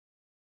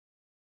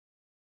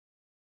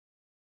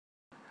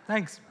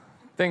Thanks.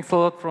 Thanks a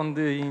lot for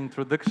the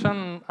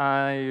introduction.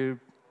 I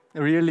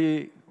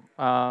really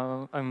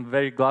I'm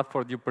very glad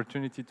for the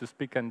opportunity to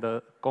speak at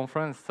the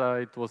conference.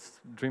 It was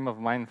a dream of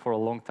mine for a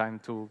long time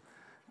to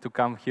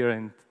come here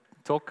and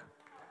talk.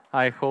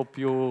 I hope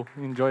you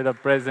enjoy the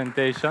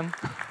presentation.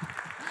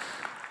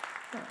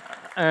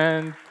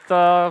 And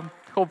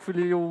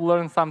hopefully you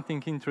learn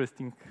something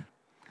interesting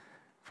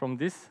from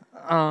this.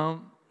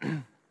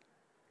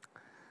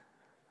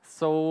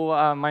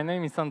 So my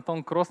name is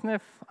Anton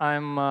Krosnev.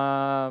 I'm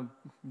a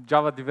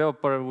Java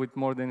developer with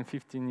more than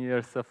 15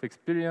 years of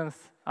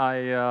experience.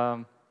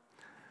 Currently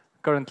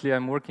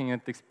I'm working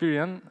at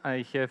Experian.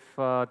 I have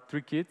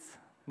 3 kids.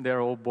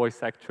 They're all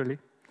boys, actually.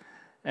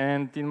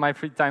 And in my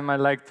free time, I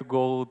like to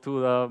go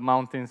to the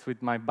mountains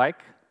with my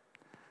bike.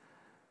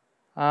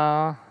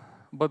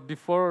 But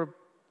before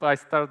I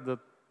start the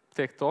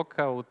tech talk,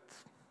 I would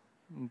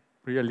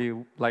really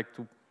like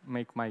to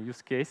make my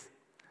use case.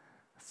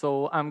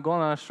 So I'm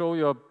going to show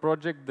you a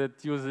project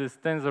that uses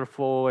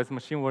TensorFlow as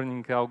machine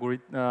learning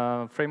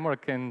algorithm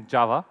framework and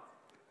Java,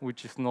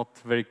 which is not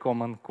very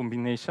common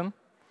combination.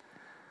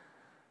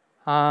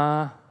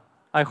 I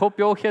hope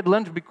you all had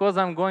lunch because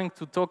I'm going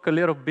to talk a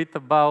little bit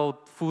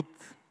about food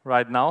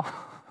right now.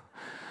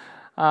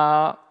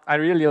 I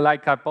really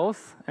like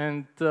apples,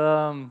 and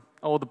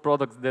all the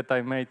products that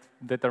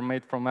are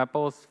made from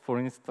apples, for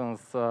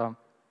instance,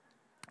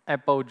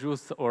 apple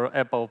juice or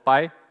apple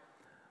pie,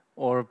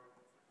 or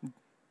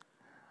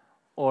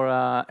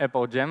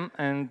apple jam.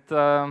 And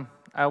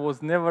I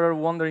was never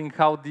wondering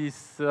how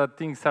these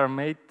things are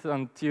made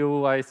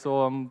until I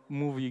saw a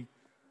movie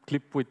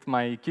clip with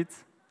my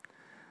kids.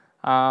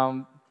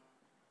 So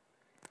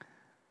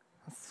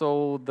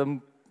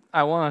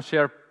I want to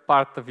share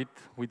part of it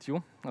with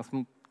you, a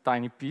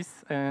tiny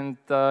piece, and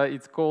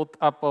it's called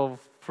Apple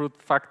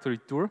Fruit Factory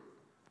Tour.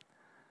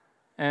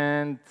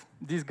 And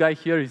this guy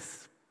here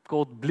is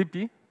called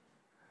Blippi.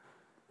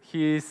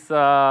 He is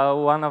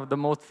one of the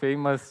most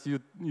famous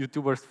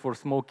YouTubers for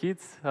small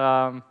kids.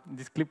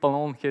 This clip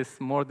alone has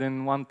more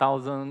than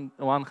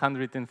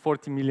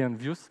 140 million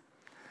views.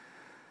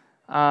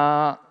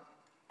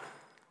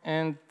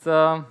 And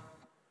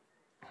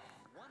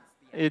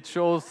it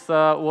shows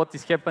what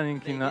is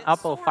happening in an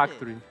apple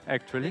factory,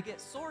 actually. They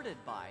get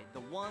sorted by the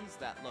ones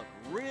that look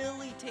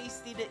really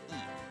tasty to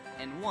eat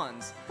and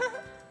ones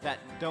that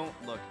don't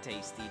look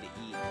tasty to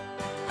eat.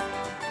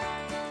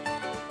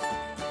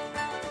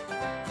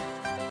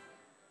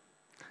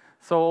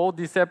 So all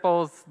these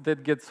apples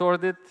that get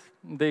sorted,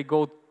 they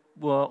go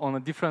on a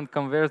different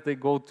conveyors, they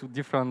go to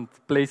different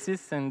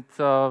places, and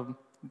the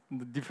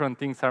different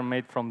things are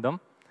made from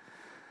them.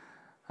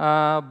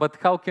 But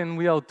how can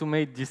we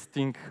automate this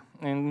thing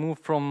and move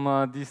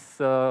from this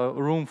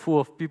room full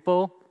of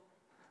people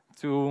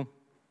to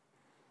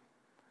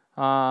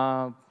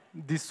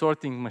this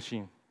sorting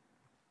machine?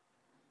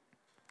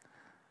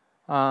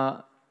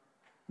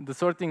 The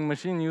sorting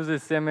machine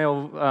uses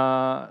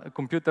ML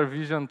computer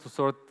vision to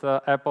sort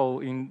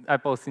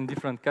apples in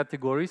different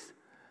categories,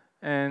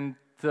 and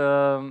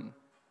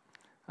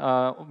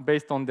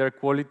based on their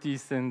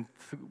qualities and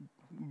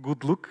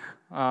good look,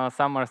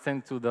 some are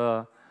sent to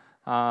the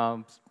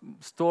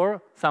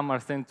store, some are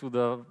sent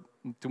to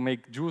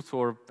make juice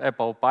or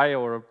apple pie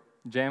or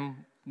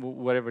jam,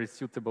 whatever is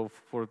suitable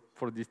for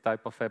this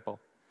type of apple.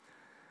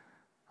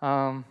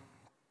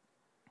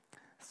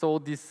 So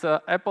this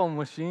apple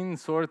machine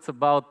sorts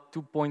about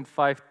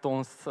 2.5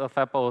 tons of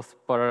apples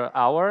per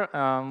hour,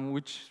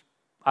 which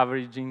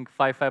averaging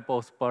 5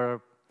 apples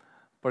per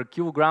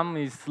kilogram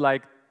is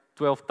like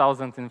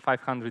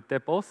 12,500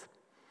 apples.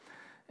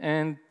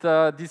 And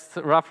this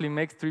roughly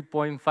makes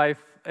 3.5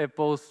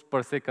 apples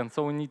per second.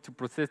 So we need to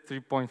process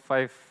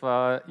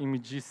 3.5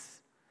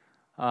 images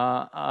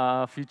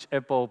of each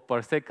apple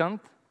per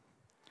second.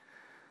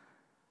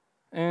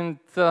 And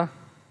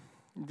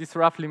this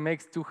roughly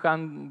makes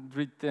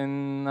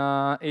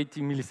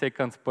 280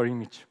 milliseconds per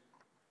image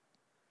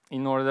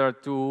in order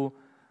to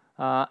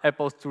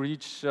apples to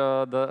reach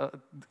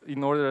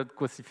in order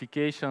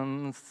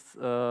classifications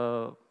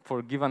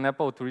for given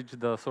apple to reach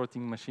the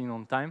sorting machine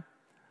on time.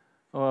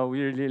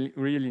 We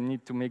really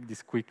need to make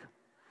this quick.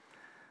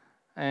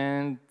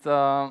 And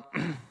so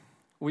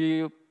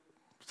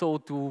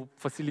to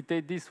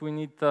facilitate this, we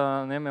need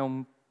an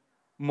ML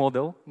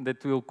model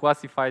that will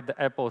classify the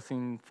apples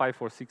in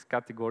 5 or 6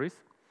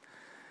 categories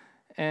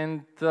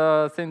and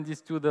send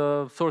this to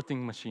the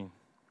sorting machine.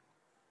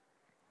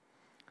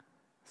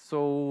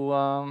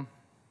 So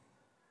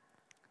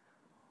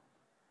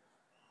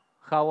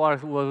how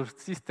our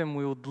system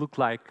would look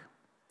like.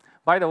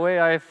 By the way,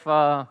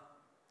 I've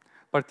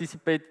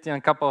participated in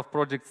a couple of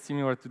projects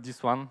similar to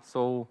this one,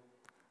 so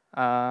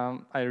I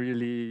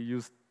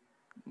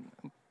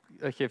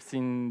have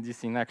seen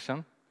this in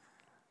action,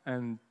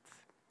 and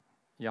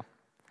yeah.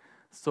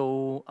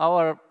 So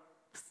our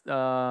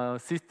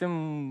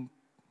system,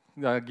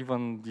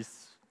 given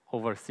this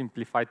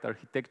oversimplified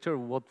architecture,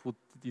 what would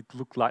it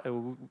look like?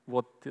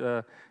 What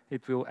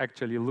it will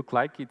actually look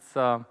like?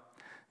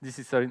 This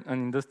is an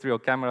industrial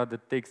camera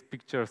that takes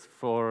pictures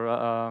for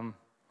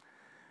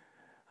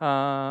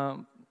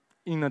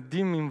in a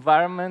dim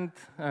environment,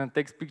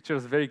 takes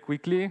pictures very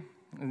quickly,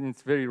 and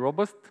it's very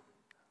robust.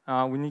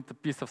 We need a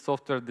piece of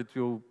software that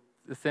will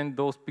send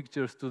those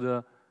pictures to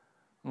the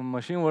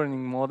machine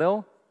learning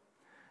model.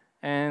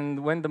 And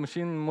when the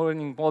machine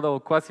learning model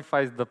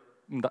classifies the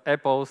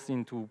apples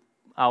into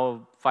our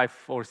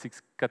 5 or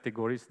 6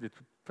 categories that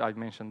I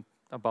mentioned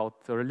about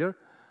earlier,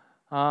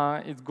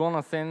 it's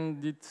gonna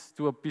send it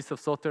to a piece of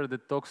software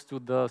that talks to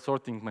the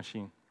sorting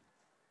machine.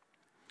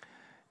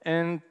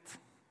 And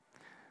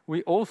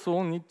we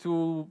also need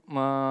to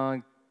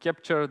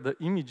capture the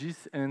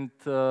images and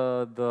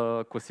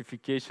the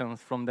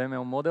classifications from the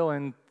ML model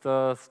and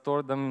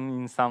store them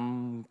in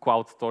some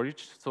cloud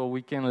storage, so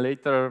we can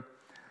later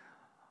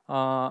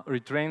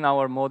retrain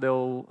our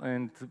model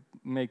and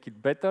make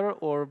it better,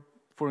 or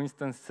for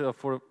instance,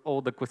 for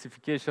all the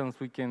classifications,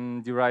 we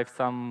can derive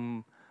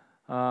some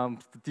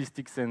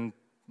statistics and,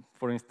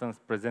 for instance,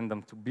 present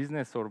them to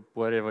business or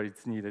wherever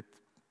it's needed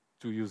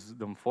to use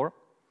them for.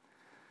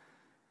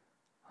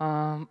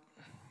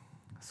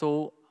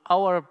 So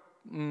our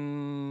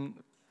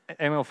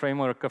ML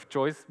framework of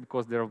choice,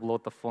 because there are a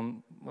lot of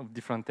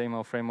different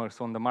ML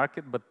frameworks on the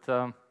market,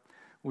 but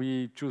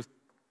we choose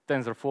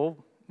TensorFlow,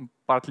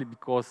 partly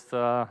because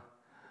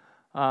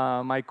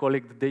my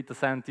colleague, the data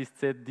scientist,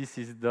 said this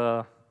is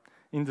the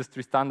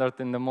industry standard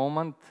in the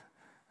moment.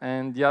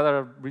 And the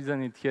other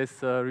reason, it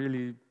has a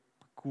really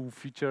cool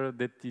feature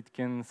that it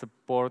can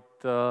support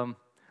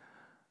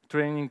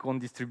training on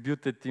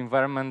distributed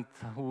environment,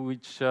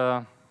 which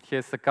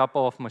has a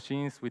couple of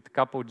machines with a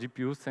couple of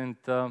GPUs, and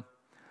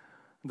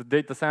the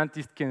data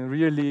scientist can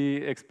really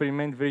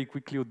experiment very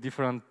quickly with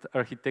different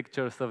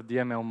architectures of the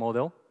ML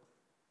model.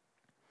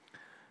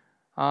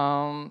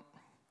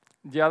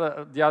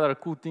 The other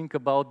cool thing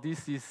about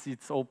this is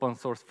it's open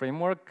source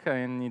framework,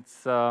 and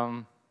it's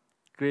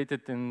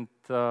created and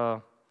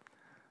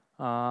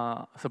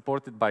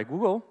supported by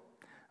Google,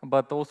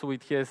 but also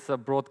it has a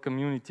broad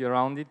community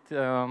around it.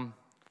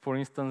 For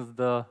instance,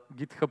 the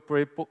GitHub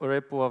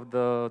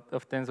repo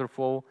of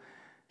TensorFlow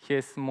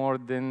has more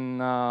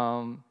than,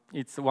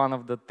 it's one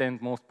of the 10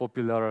 most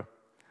popular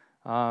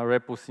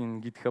repos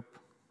in GitHub.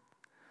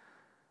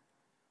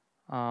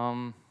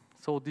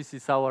 So this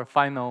is our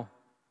final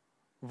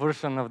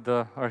version of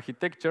the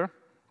architecture.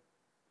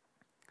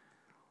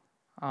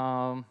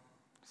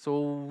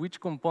 So which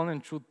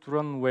component should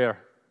run where?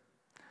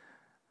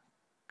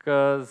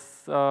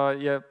 Because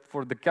yeah,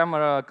 for the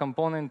camera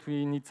component,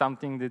 we need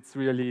something that's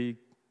really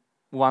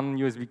one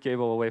USB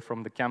cable away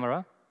from the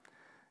camera.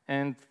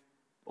 And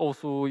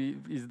also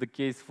is the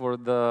case for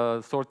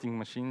the sorting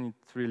machine.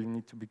 It really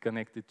needs to be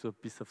connected to a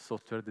piece of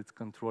software that's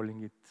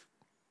controlling it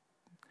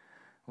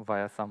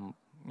via some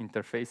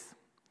interface.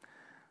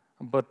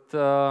 But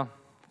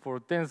for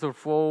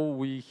TensorFlow,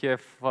 we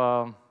have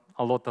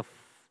a lot of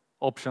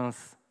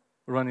options.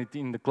 Run it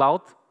in the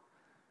cloud,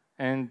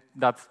 and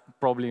that's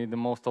probably the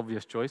most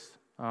obvious choice.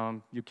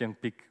 You can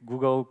pick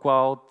Google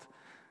Cloud,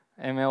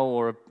 ML,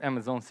 or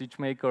Amazon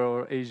SageMaker,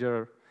 or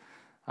Azure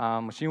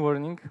Machine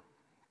Learning.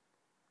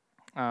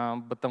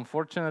 But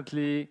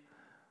unfortunately,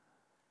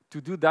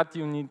 to do that,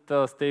 you need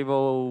a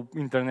stable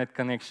internet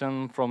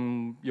connection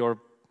from your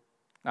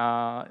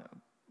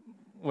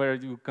where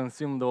you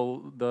consume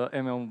the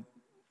ML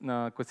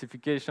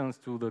classifications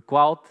to the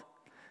cloud.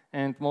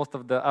 And most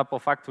of the Apple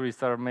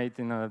factories are made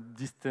in a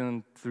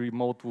distant,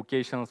 remote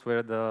locations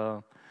where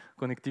the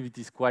connectivity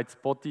is quite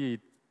spotty.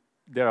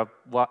 There are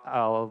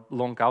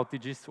long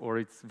outages, or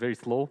it's very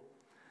slow.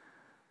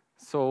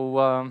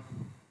 So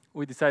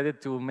we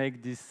decided to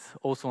make this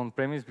also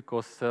on-premise,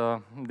 because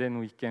then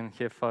we can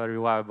have a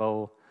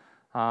reliable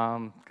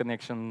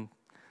connection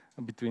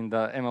between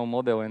the ML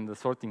model and the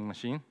sorting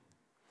machine.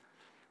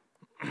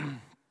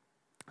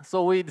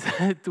 So we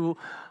decided to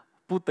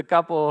put a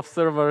couple of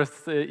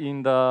servers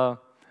in the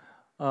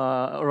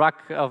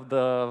rack of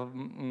the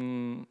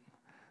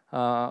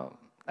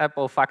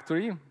Apple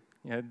factory.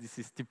 Yeah, this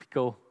is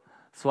typical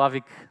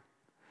Slavic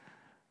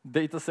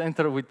data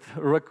center with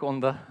rack on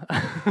the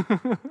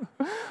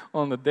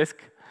on the desk.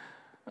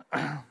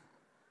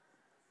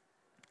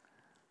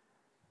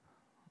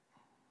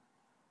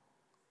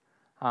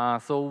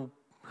 So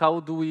how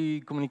do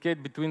we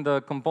communicate between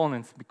the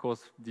components?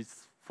 Because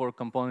these 4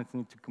 components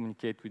need to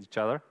communicate with each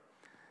other.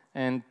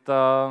 And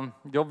the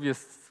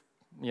obvious,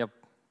 yeah,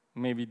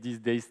 maybe these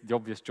days the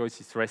obvious choice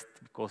is REST,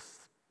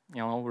 because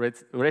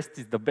REST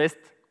is the best,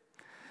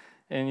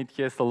 and it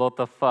has a lot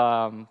of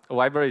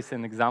libraries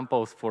and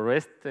examples for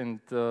REST, and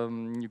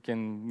you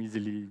can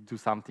easily do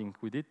something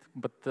with it.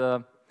 But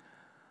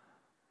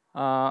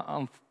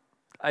I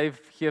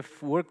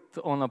have worked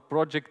on a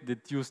project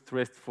that used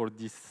REST for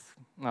this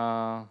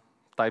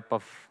type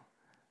of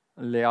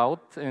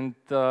layout, and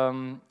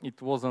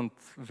it wasn't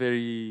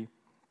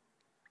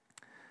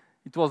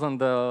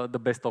the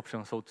best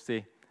option, so to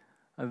say.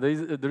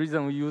 The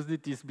reason we used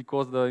it is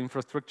because the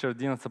infrastructure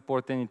didn't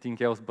support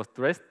anything else but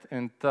REST,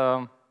 and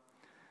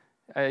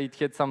it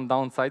had some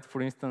downsides.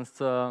 For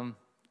instance,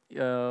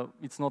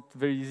 it's not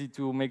very easy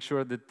to make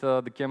sure that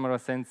the camera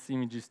sends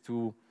images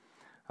to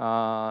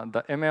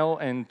the ML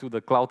and to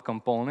the cloud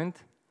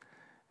component.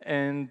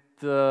 And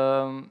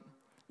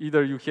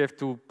either you have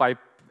to pipe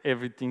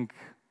everything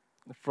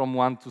from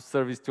one to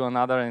service to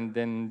another and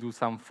then do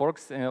some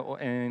forks.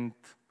 And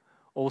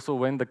also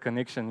when the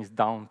connection is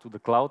down to the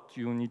cloud,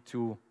 you need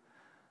to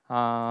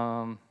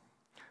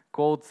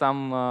code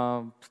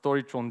some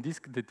storage on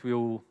disk that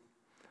will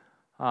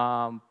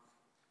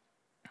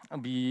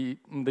the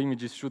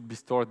images should be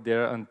stored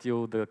there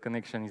until the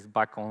connection is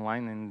back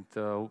online, and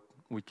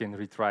we can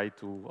retry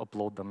to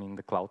upload them in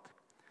the cloud.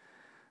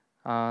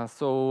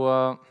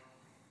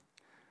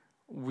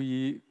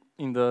 We,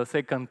 in the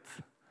second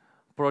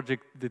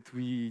project that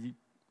we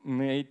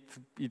made,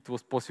 it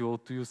was possible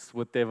to use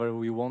whatever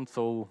we want,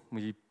 so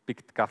we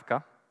picked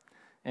Kafka,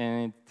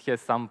 and it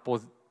has some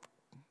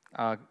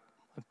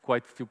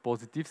quite few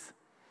positives.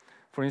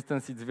 For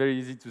instance, it's very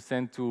easy to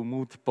send to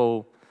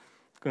multiple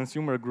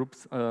consumer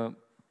groups a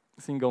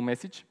single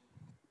message,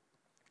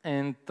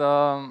 and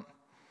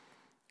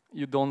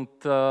you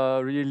don't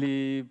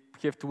really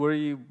have to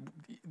worry,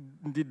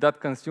 did that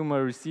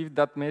consumer receive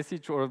that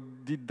message, or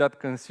did that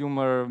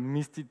consumer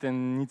missed it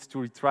and needs to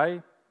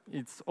retry?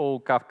 It's all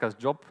Kafka's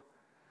job.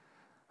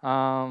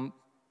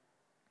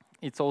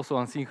 It's also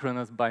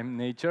asynchronous by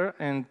nature,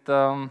 and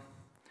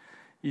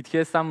it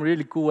has some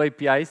really cool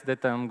APIs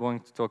that I'm going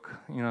to talk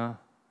in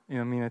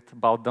a minute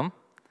about them,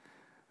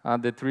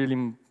 that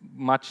really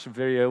match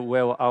very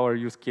well our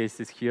use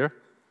cases here.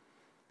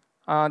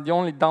 The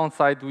only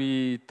downside,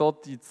 we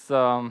thought it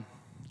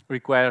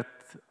requires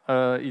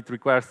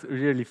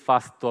really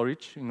fast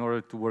storage in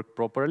order to work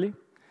properly.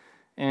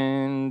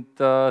 And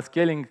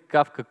scaling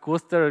Kafka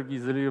cluster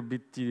is a little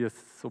bit tedious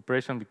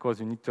operation because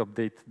you need to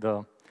update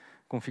the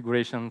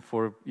configuration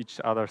for each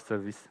other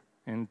service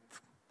and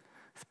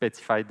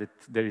specify that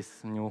there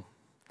is a new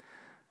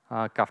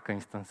Kafka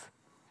instance.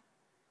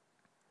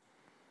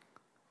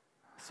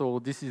 So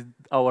this is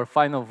our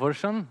final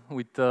version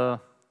with the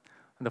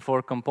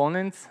 4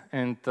 components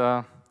and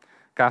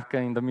Kafka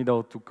in the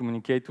middle to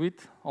communicate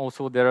with.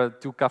 Also, there are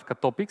 2 Kafka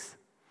topics.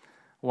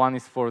 One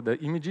is for the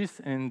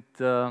images, and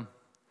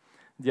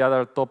the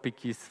other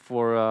topic is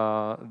for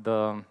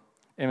the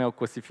ML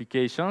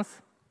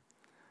classifications.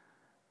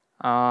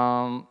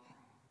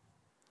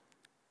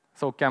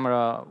 So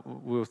camera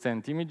will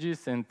send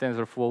images, and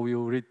TensorFlow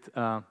will read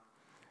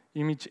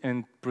image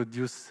and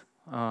produce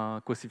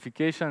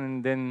classification,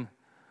 and then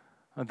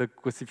the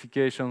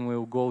classification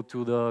will go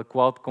to the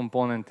cloud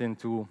component and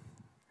to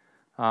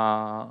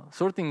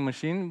sorting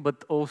machine,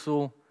 but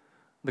also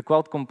the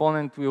cloud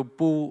component will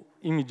pull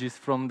images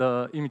from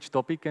the image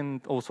topic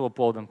and also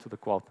upload them to the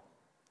cloud.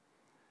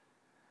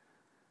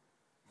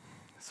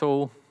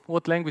 So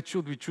what language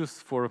should we choose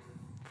for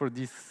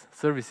these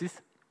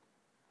services?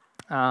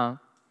 The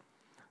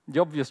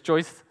obvious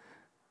choice,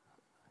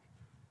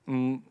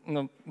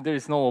 no, there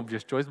is no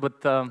obvious choice,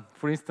 but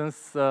for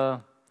instance,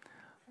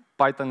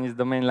 Python is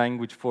the main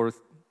language for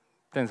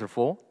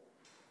TensorFlow.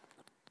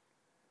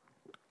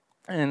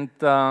 And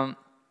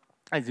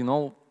as you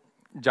know,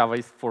 Java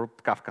is for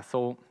Kafka.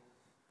 So,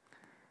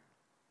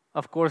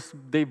 of course,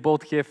 they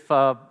both have,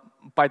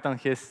 Python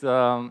has,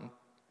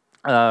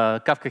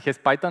 Kafka has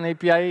Python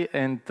API,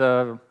 and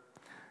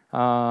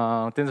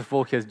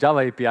TensorFlow has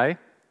Java API.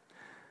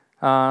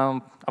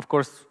 Of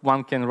course,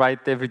 one can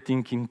write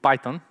everything in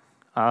Python.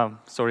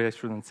 Sorry, I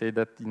shouldn't say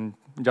that in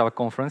Java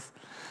conference.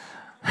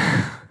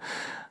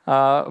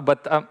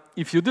 But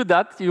if you do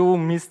that, you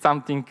miss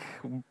something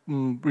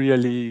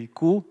really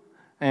cool.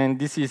 And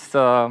this is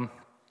the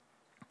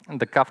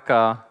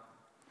Kafka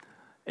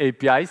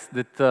APIs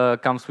that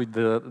comes with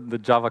the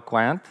Java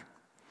client.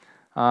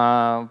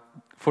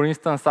 For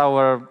instance,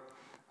 our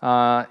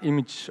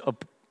image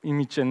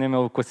and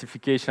ML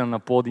classification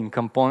uploading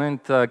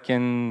component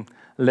can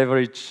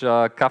leverage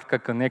Kafka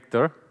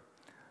connector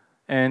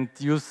and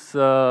use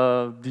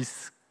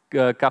this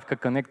Kafka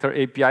connector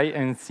API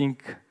and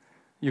sync.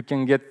 You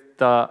can get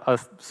a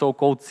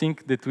so-called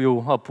sync that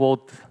will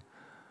upload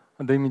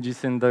the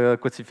images and the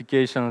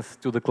classifications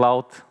to the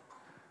cloud.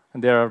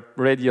 And they are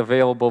ready,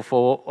 available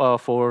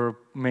for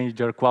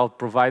major cloud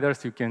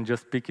providers. You can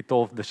just pick it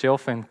off the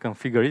shelf and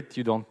configure it.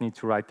 You don't need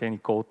to write any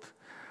code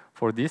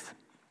for this.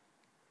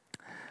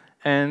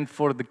 And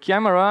for the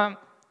camera,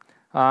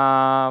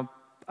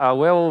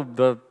 well,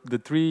 the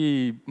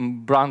 3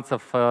 brands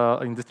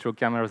of industrial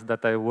cameras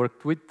that I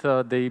worked with,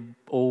 they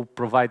all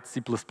provide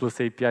C++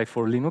 API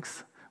for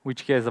Linux,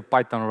 which has a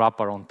Python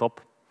wrapper on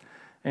top.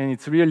 And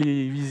it's really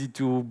easy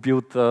to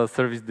build a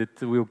service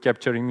that will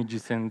capture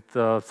images and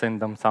send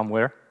them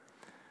somewhere.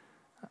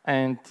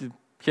 And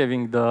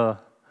having the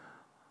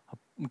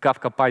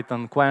Kafka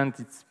Python client,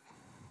 it's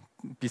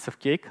a piece of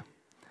cake.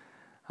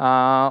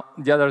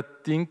 The other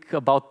thing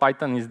about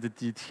Python is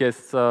that it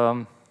has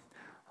a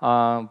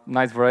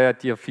nice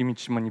variety of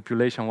image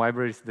manipulation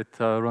libraries that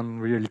run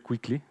really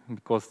quickly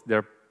because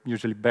they're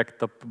usually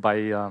backed up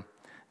by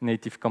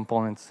native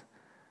components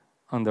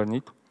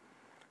underneath.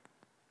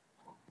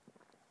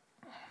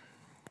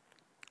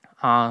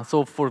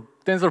 So for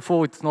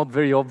TensorFlow, it's not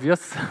very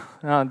obvious.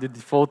 The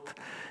default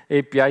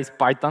API is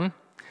Python.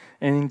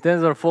 And in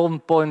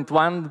TensorFlow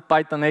 0.1,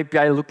 Python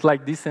API looked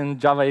like this, and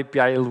Java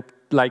API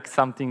looked like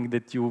something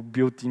that you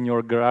built in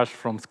your garage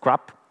from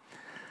scrap.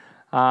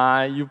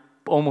 You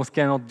almost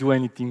cannot do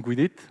anything with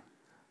it.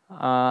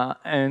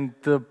 And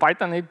the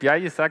Python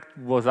API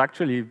was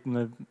actually,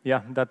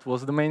 that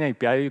was the main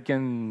API. You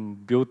can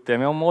build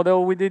ML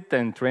model with it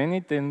and train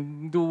it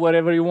and do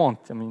whatever you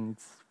want. I mean,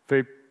 it's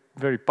very,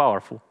 very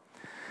powerful.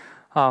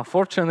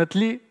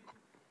 Fortunately,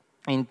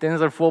 in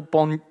TensorFlow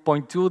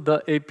 0.2,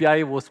 the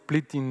API was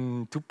split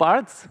in 2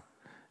 parts.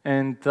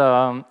 And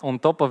on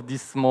top of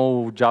this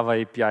small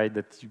Java API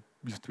that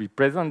used to be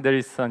present, there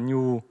is a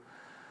new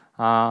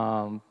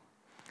high-level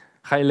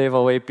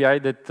API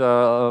that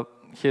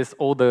has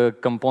all the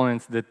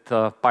components that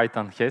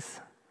Python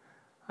has.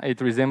 It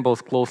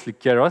resembles closely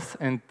Keras,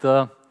 and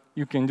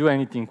you can do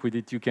anything with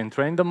it. You can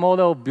train the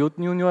model, build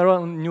new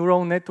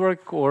neural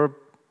network, or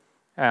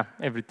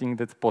everything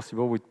that's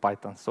possible with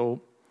Python. So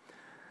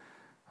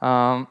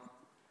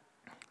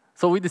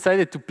we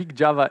decided to pick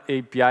Java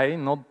API,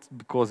 not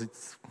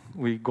because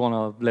we're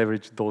gonna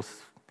leverage those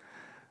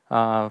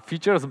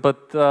features,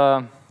 but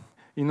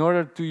in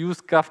order to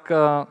use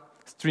Kafka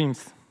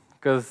streams,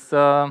 because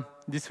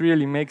this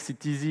really makes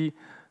it easy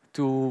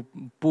to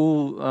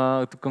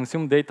to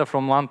consume data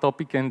from one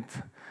topic and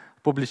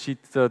publish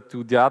it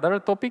to the other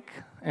topic.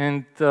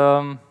 And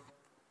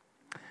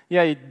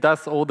it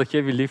does all the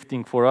heavy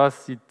lifting for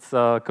us. It's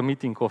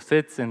committing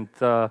offsets and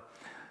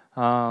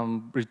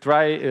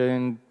retry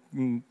and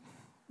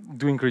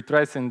doing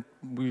retries, and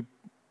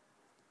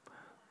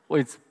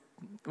it's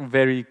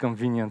very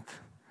convenient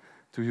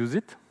to use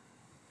it.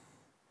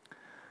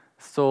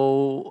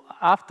 So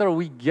after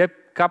we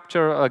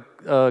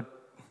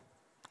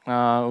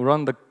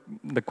run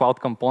the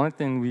cloud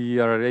component, and we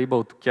are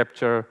able to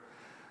capture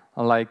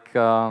like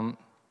a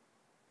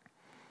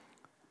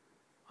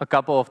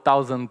couple of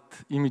thousand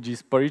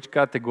images per each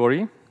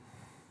category,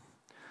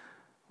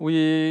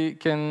 we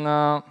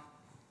can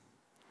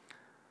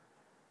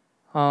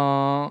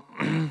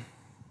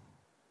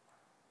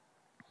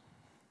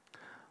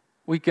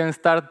we can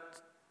start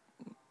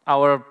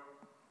our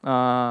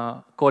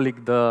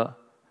colleague, the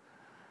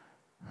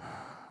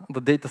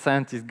data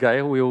scientist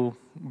guy, will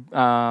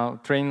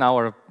train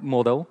our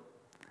model.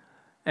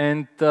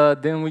 And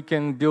then we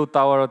can build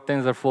our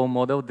TensorFlow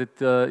model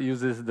that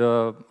uses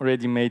the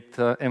ready-made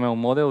ML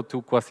model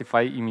to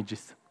classify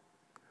images.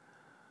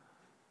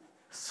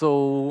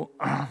 So,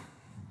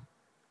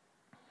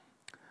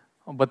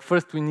 but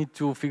first we need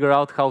to figure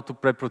out how to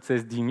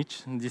pre-process the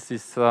image. This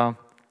is a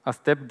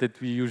step that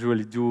we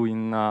usually do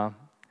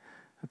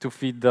to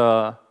feed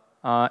the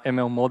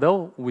ML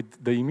model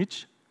with the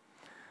image.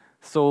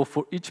 So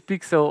for each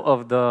pixel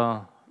of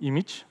the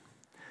image,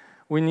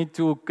 we need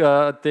to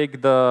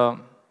take the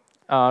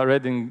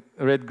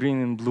red,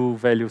 green, and blue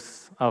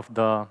values of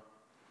the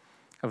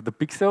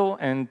pixel,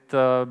 and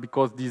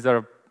because these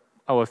are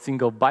our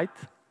single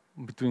byte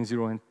between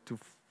 0 and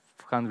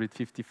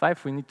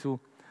 255, we need to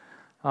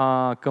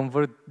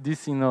convert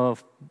this in a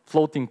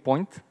floating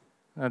point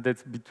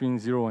that's between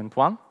 0 and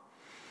 1.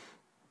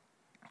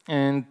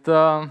 And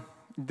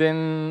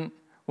then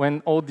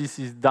when all this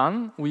is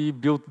done, we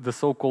build the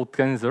so-called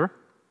tensor.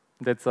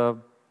 That's a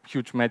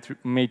huge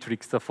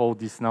matrix of all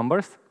these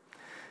numbers.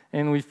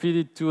 And we feed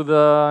it to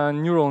the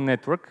neural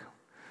network,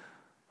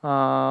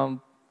 to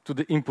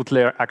the input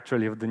layer,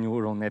 actually, of the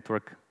neural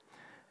network.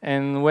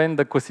 And when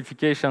the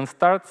classification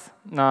starts,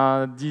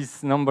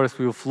 these numbers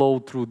will flow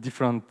through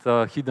different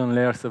hidden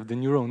layers of the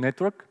neural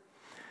network.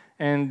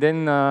 And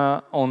then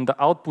on the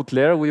output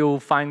layer, we will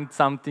find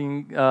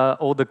something,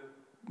 all the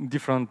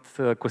different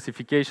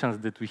classifications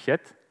that we had.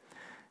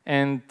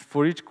 And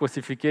for each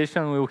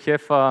classification, we will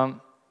have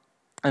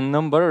a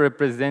number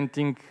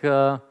representing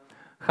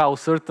how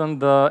certain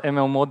the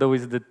ML model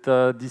is that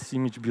this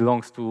image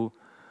belongs to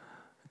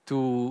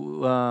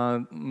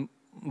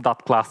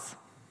that class.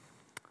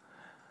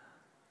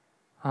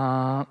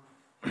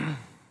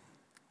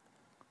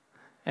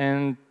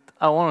 And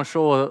I want to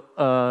show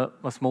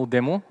a small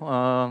demo.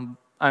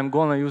 I'm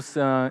going to use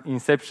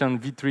Inception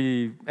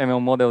V3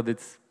 ML model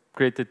that's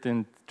created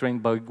and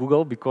trained by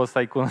Google, because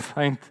I couldn't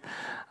find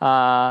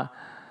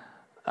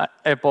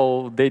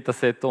Apple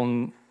dataset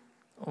on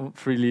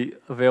freely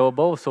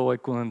available, so I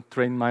couldn't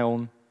train my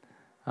own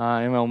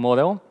ML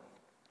model.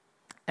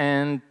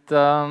 And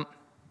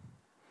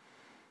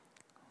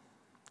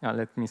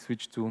let me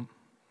switch to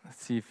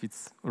see if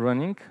it's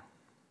running.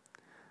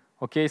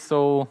 Okay,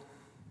 so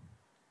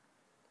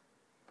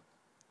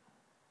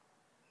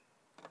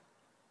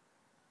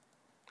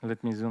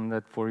let me zoom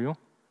that for you.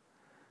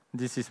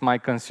 This is my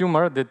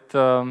consumer that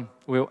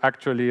will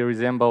actually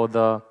resemble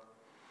the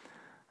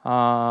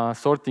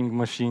sorting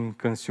machine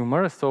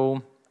consumer.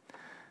 So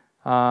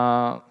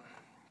the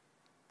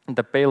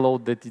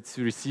payload that it's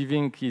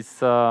receiving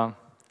is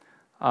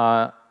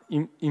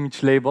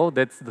image label.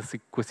 That's the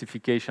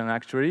classification,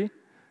 actually.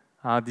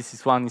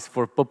 This one is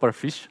for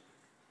pufferfish.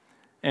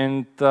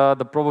 And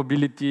the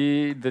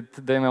probability that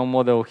the ML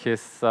model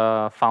has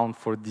found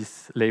for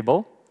this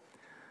label.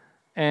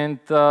 And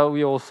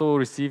we also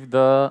receive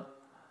the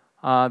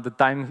the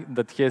time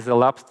that has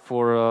elapsed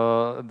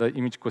for the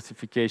image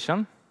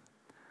classification.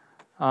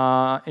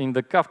 In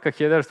the Kafka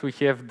headers, we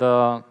have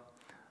the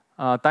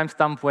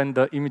timestamp when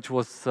the image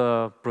was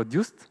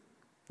produced,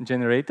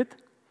 generated,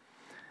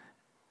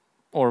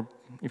 or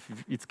if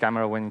it's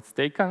camera when it's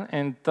taken.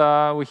 And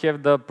we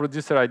have the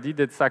producer ID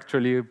that's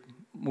actually,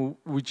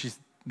 which is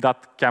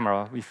that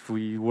camera, if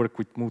we work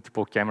with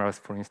multiple cameras,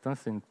 for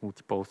instance, and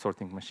multiple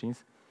sorting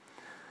machines.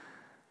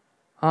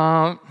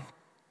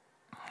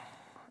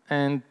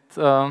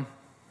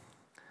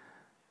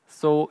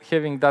 So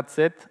having that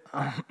said,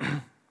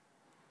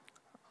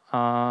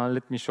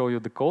 let me show you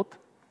the code.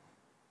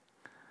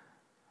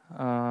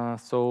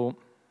 So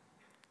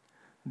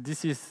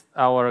this is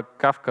our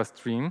Kafka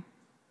stream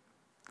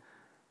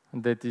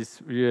that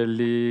is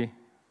really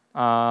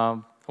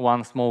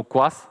one small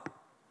class.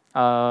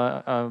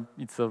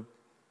 It's a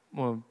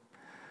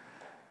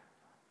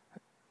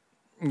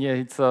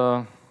it's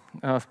a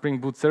Spring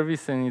Boot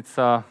service, and it's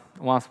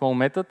one small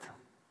method.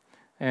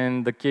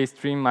 And the K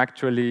stream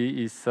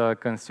actually is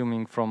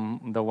consuming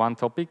from the one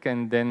topic,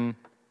 and then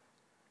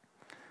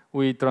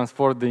we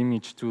transfer the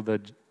image to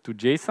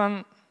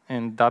JSON,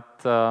 and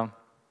that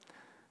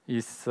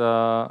is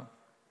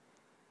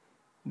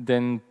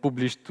then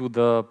published to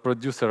the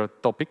producer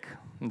topic,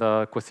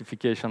 the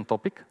classification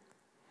topic.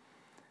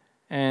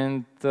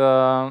 And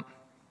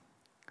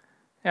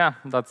yeah,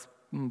 that's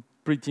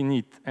pretty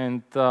neat.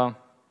 And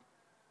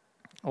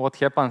what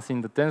happens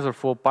in the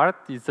TensorFlow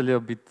part is a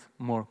little bit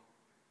more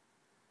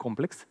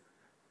complex.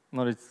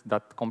 Not it's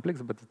that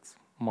complex, but it's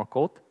more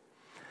code.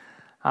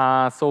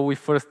 So we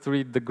first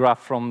read the graph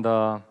from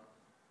the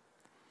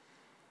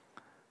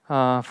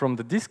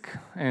disk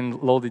and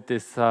load it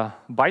as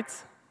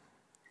bytes.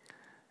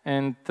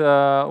 And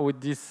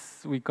with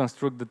this, we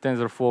construct the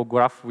TensorFlow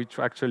graph, which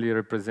actually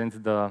represents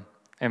the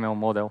ML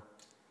model.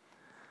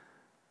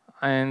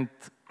 And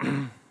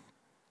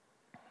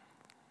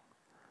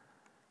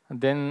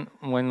then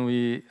when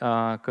we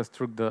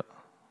construct the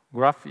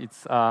graph,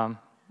 it's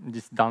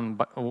this done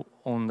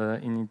on the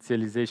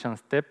initialization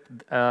step.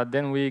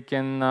 Then we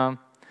can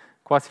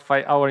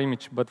classify our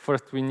image. But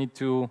first, we need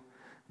to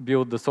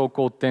build the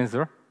so-called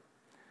tensor,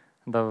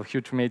 the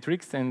huge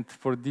matrix. And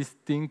for this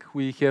thing,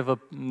 we have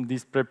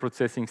this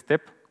pre-processing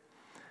step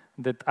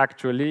that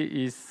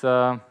actually is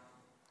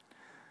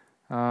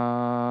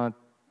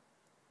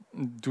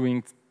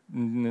doing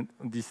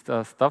this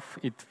stuff.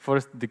 It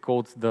first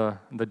decodes the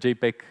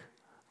JPEG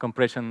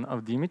compression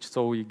of the image,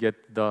 so we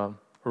get the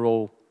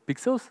raw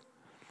pixels.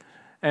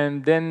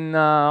 And then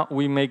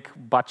we make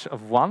batch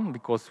of one,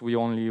 because we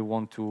only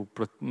want to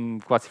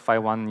classify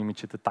one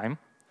image at a time.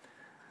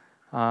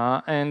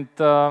 And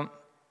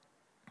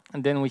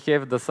then we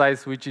have the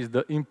size, which is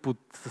the input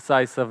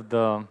size of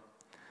the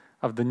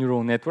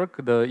neural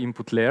network, the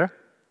input layer.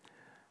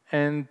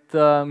 And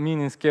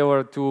mean and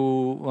scalar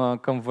to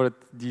convert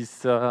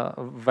these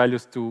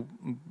values to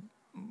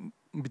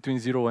between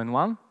 0 and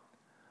 1.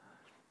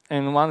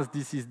 And once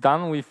this is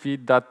done, we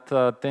feed that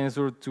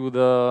tensor to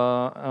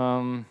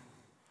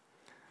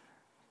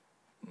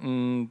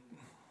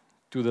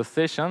the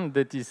session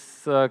that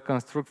is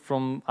constructed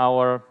from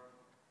our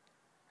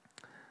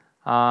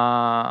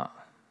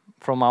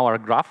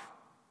graph,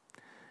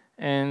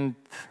 and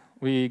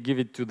we give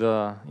it to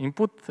the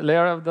input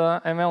layer of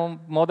the ML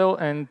model,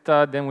 and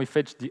then we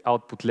fetch the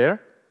output layer.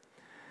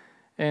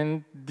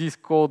 And this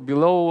code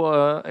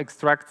below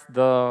extracts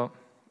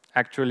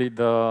actually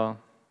the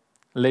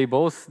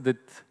labels the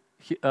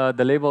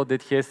label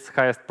that has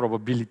highest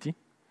probability,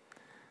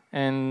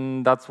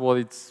 and that's what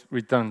it's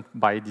returned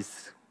by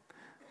this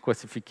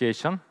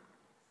classification.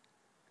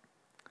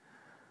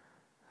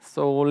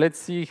 So let's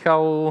see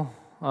how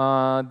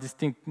this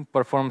thing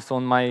performs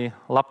on my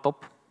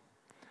laptop.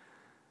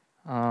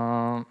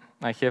 I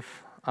have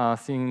a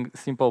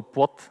simple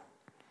plot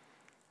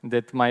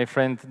that my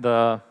friend,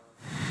 the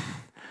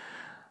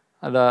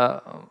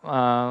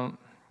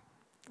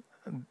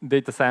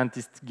data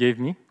scientist, gave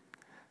me.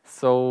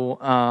 So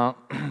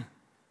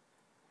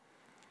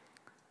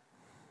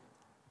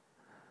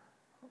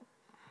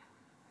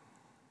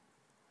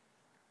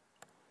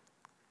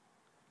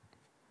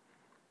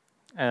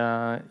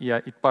yeah,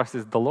 it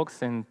parses the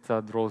logs and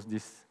draws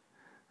these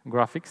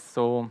graphics.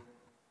 So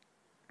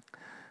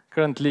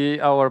currently,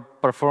 our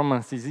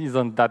performance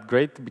isn't that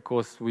great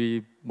because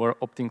we were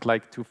opting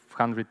like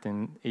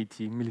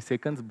 280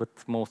 milliseconds, but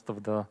most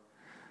of the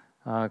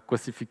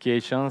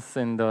classifications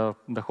and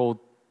the whole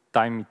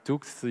time it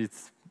took,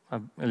 it's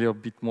a little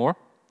bit more.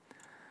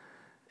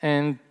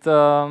 And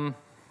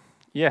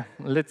yeah,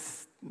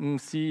 let's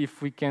see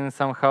if we can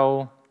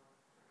somehow,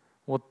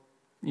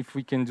 if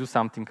we can do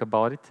something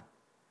about it.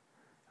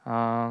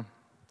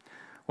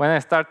 When I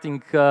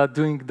started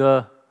doing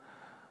the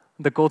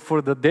code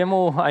for the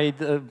demo,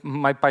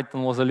 my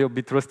Python was a little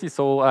bit rusty,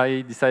 so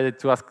I decided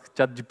to ask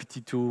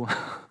ChatGPT to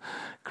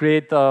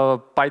create a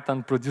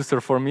Python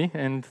producer for me,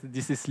 and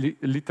this is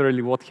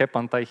literally what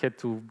happened. I had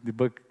to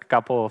debug a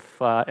couple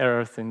of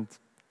errors, and it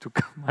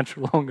took much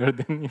longer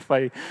than if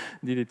I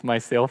did it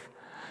myself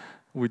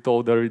with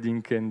all the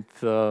reading and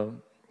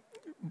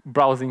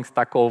browsing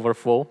Stack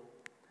Overflow.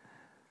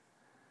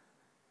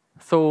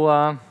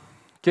 So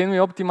can we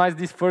optimize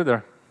this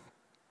further?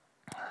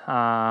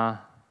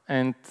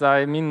 And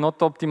I mean not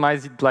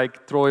optimize it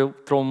like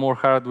throw more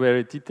hardware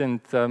at it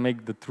and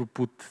make the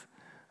throughput,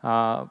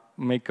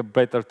 make a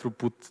better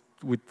throughput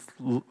with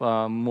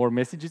more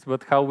messages,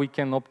 but how we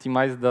can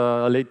optimize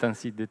the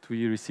latency that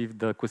we receive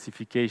the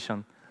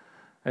classification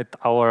at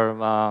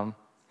our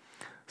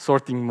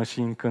sorting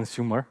machine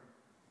consumer.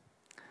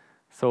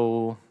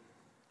 So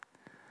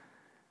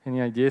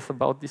any ideas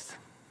about this?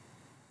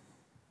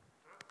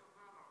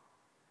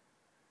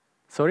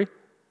 Sorry?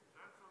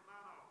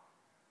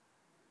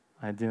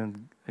 I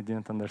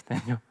didn't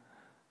understand you.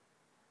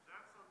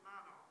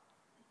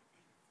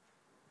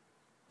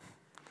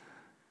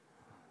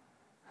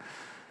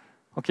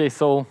 Okay,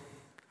 so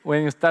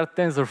when you start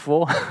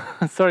TensorFlow,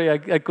 sorry,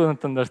 I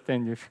couldn't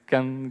understand you. If you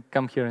can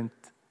come here and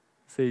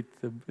say it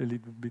a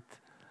little bit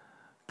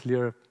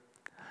clearer.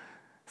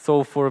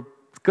 So for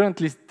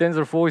currently,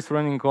 TensorFlow is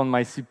running on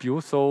my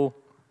CPU. So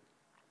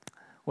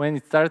when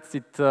it starts,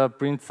 it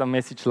prints a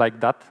message like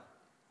that.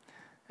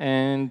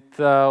 And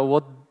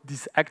what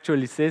this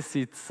actually says,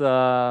 it's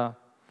the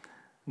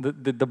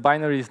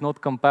binary is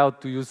not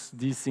compiled to use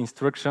these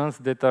instructions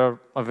that are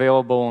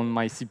available on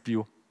my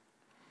CPU.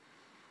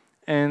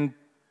 And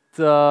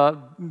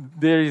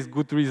there is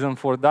good reason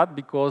for that,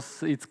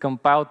 because it's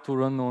compiled to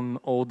run on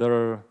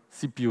older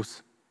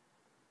CPUs.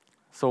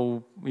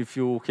 So if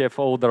you have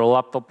older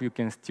laptop, you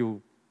can still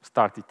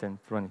start it and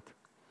run it.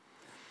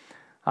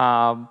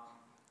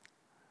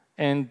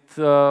 And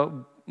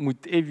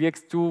with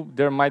AVX2,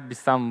 there might be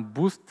some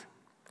boost.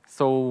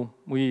 So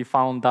we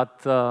found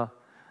that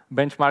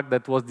benchmark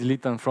that was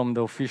deleted from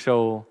the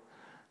official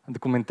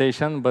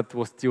documentation, but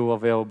was still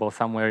available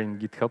somewhere in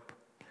GitHub.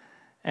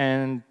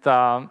 And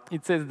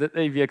it says that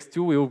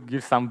AVX2 will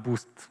give some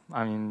boost.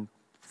 I mean,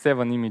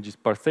 7 images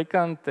per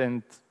second,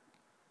 and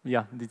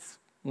yeah, this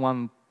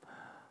 42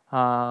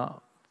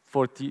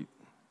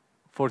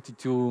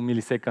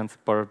 milliseconds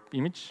per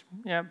image.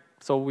 Yeah,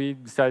 so we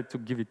decided to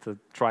give it a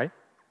try.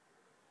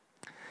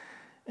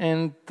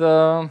 And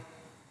to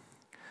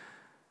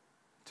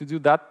do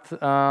that,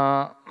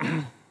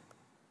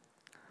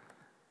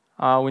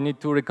 we need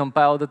to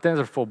recompile the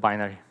TensorFlow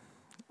binary,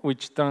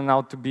 which turned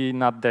out to be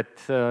not that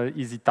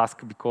easy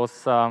task,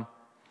 because the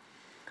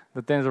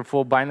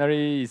TensorFlow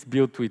binary is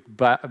built with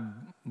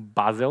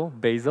Bazel,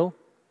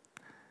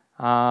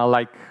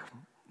 like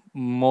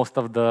most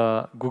of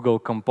the Google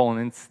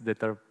components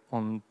that are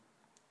on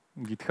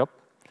GitHub.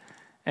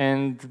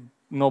 And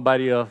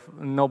nobody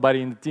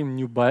in the team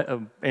knew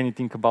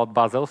anything about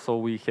Bazel, so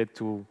we had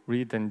to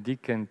read and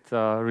dig and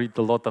read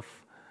a lot of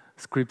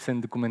scripts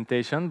and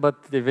documentation, but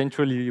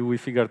eventually we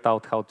figured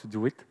out how to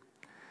do it.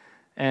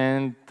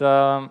 And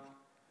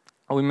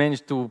we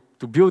managed to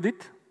build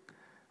it,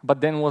 but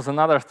then was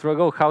another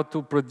struggle how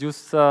to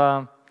produce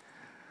Maven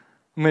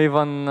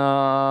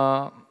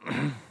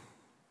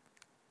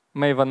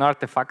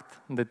artifact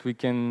that we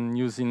can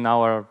use in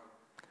our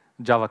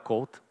Java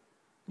code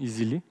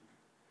easily.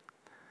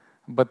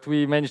 But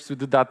we managed to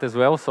do that as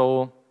well,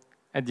 so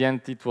at the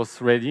end it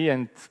was ready,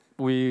 and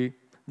we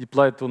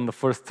deployed it on the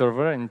first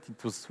server, and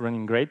it was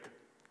running great.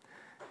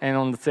 And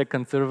on the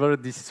second server,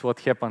 this is what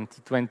happened.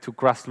 It went to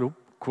crash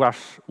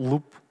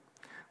loop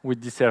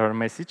with this error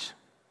message,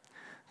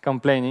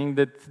 complaining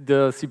that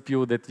the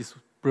CPU that is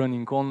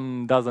running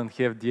on doesn't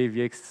have the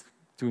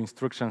AVX2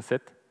 instruction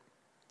set.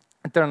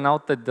 It turned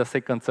out that the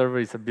second server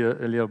is a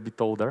little bit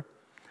older.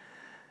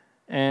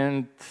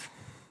 And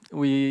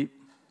we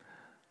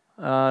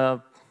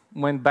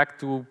went back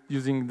to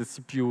using the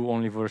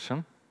CPU-only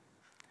version.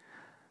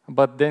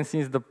 But then,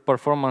 since the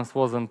performance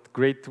wasn't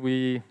great,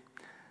 we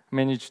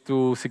managed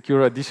to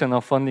secure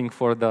additional funding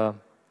for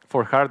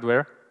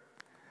hardware,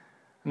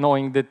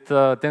 knowing that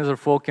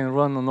TensorFlow can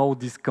run on all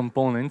these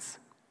components.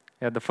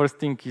 Yeah, the first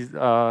thing is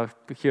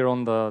here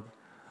on the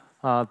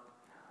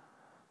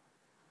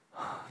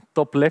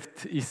top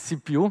left is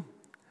CPU,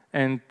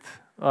 and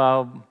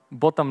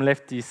bottom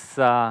left is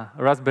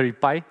Raspberry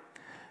Pi.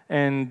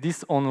 And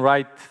this on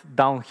right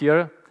down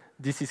here,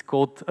 this is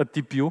called a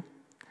TPU.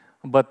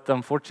 But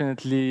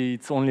unfortunately,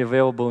 it's only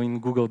available in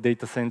Google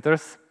data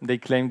centers. They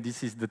claim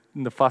this is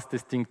the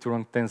fastest thing to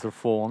run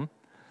TensorFlow on.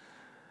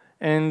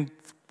 And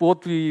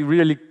what we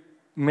really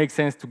make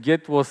sense to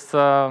get was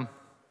the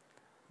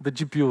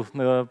GPU,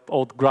 the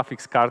old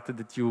graphics card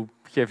that you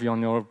have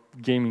on your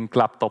gaming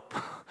laptop.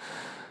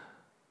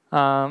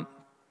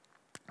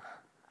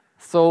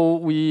 So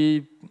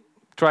we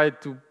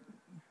tried to,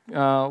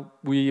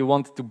 we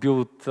wanted to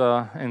build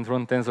and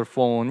run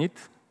TensorFlow on it.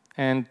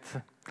 And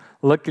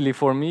luckily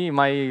for me,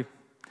 my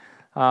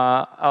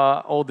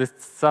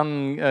oldest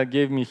son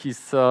gave me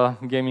his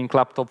gaming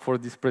laptop for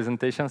this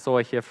presentation, so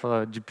I have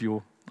a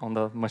GPU on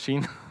the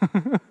machine.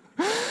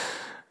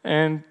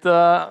 And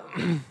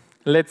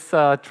let's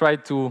try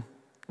to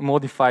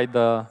modify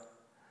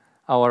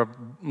our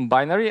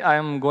binary. I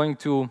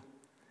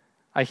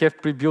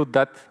have pre-built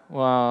that.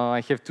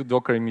 I have 2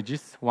 Docker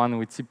images, one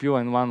with CPU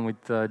and one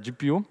with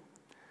GPU,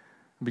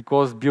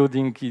 because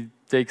building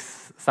it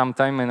takes some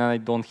time and I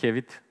don't have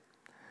it.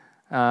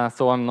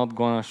 So I'm not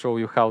going to show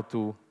you how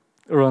to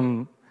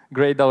run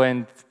Gradle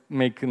and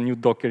make new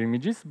Docker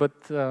images, but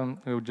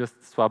we'll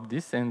just swap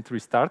this and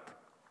restart.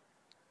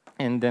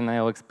 And then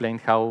I'll explain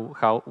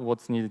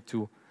what's needed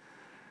to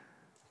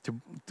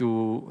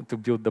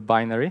build the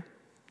binary.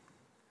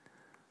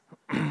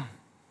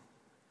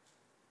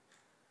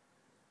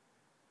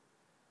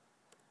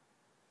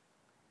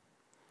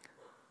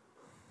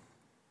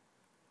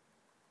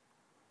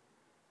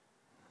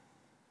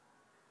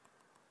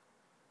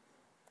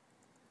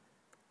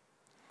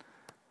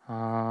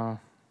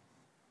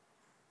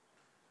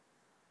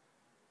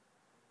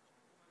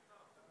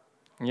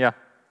 Yeah,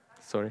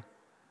 sorry.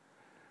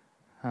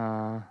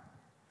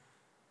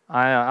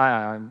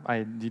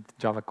 I did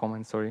Java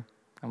comment. Sorry,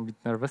 I'm a bit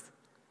nervous.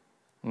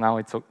 Now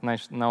it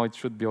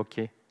should be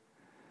okay.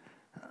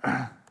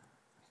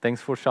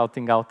 Thanks for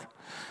shouting out.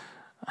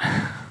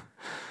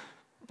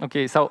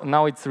 Okay, so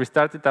now it's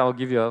restarted. I'll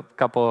give you a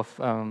couple of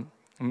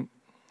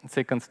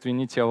seconds to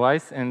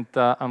initialize, and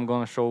I'm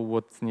going to show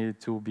what's needed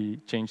to be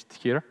changed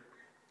here.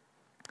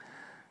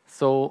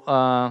 So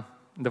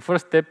the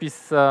first step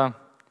is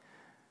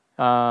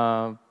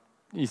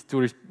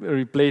to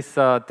replace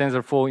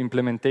TensorFlow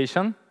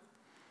implementation,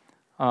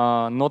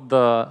 not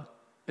the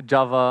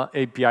Java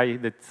API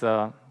that's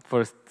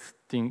first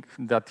thing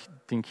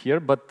here,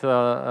 but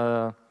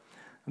the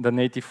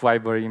native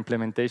library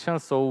implementation.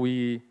 So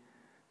we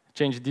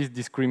change this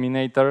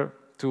discriminator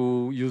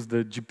to use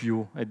the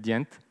GPU at the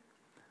end,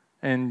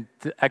 and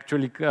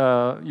actually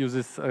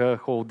uses a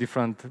whole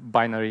different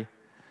binary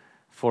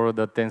for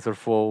the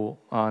TensorFlow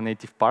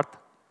native part.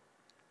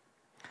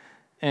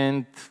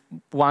 And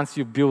once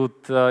you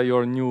build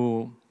your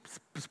new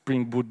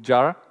Spring Boot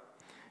jar,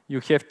 you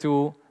have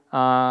to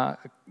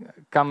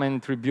come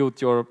and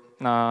rebuild your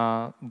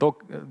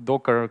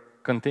Docker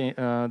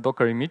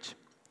image.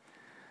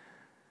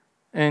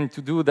 And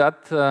to do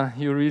that,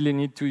 you really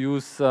need to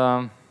use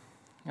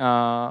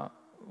NVIDIA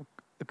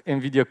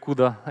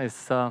CUDA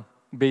as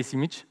base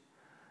image.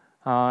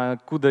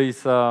 CUDA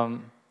is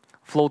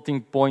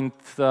floating point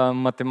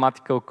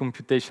mathematical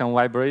computation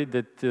library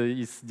that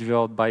is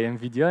developed by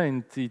NVIDIA,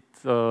 and it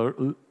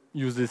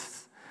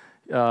uses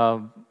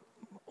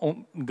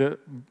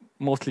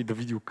mostly the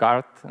video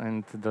card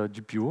and the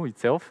GPU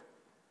itself.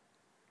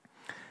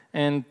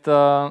 And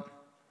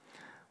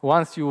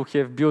once you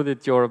have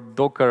built your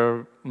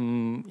Docker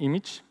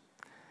image,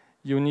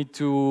 you need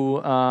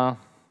to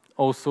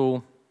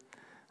also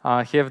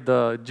have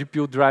the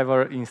GPU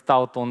driver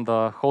installed on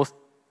the host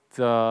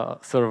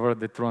server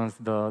that runs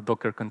the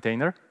Docker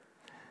container.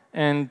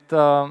 And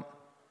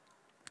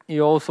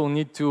you also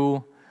need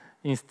to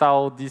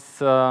install this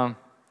Docker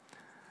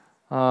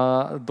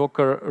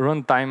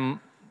runtime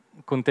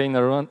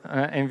container,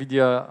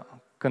 NVIDIA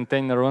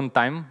container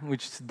runtime,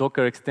 which is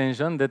Docker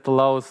extension that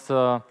allows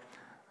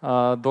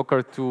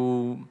Docker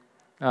to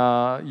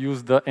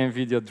use the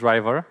NVIDIA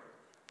driver.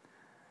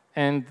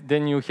 And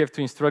then you have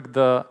to instruct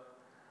the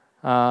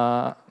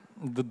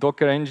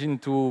Docker engine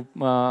to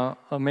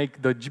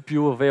make the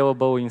GPU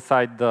available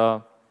inside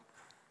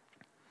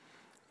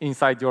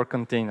your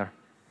container.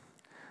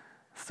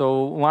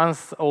 So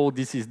once all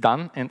this is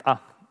done, and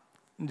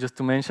just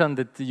to mention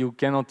that you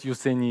cannot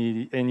use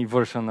any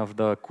version of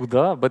the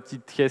CUDA, but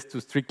it has to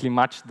strictly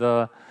match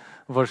the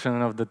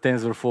version of the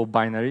TensorFlow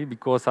binary,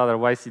 because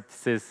otherwise it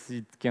says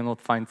it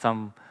cannot find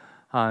some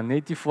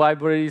native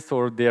libraries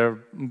or their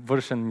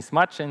version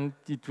mismatch, and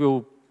it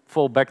will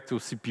fall back to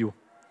CPU.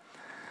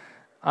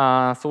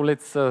 So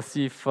let's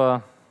see if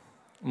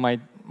my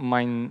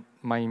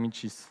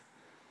image is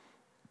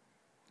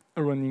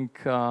running.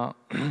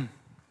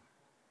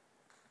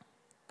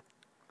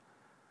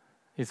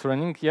 It's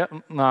running. Yeah,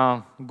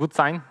 good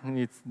sign.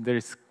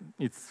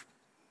 It's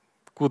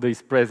CUDA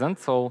is present.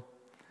 So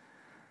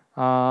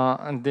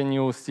and then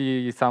you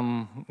see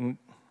some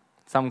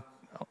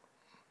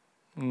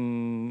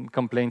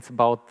complaints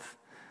about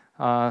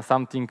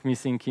something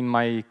missing in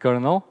my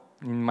kernel,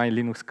 in my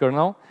Linux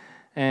kernel.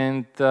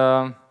 And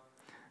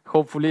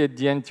hopefully at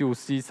the end you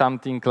see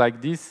something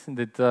like this,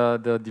 that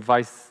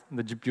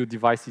the GPU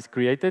device is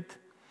created,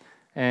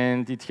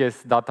 and it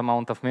has that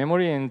amount of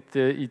memory, and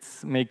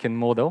it's make and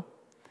model.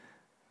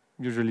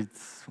 Usually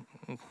it's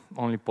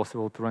only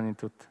possible to run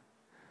it with,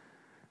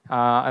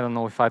 I don't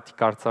know if IT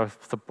cards are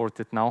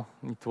supported now.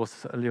 It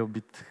was a little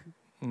bit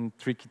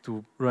tricky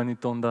to run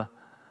it on the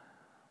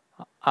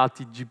AT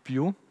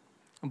GPU.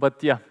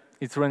 But yeah,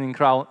 it's running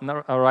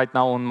right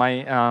now on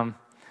my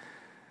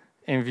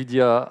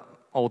NVIDIA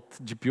out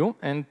GPU,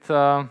 and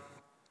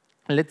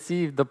let's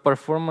see if the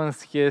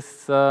performance has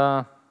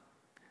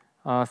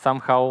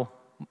somehow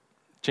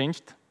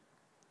changed.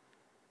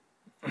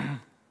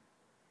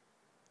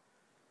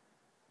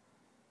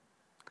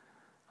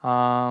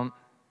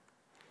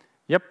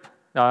 Yep,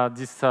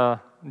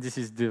 this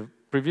is the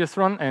previous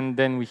run, and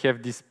then we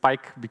have this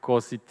spike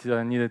because it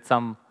needed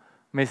some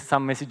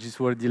messages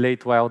were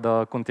delayed while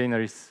the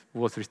container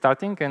was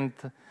restarting, and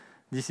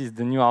this is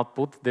the new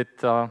output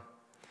that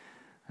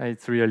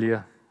it's really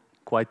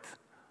quite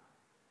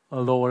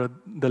lower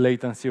the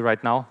latency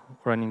right now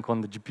running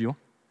on the GPU.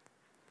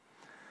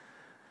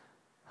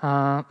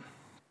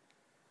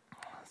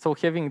 So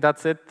having that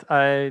said,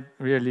 I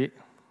really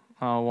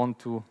want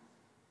to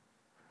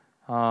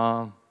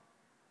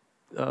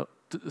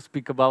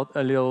speak about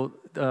a little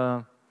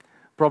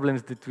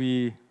problems that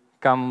we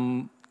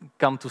come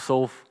to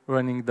solve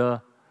running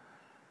the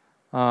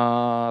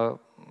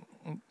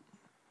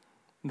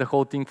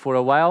whole thing for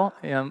a while.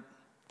 And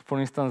for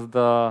instance,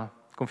 the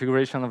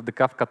configuration of the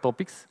Kafka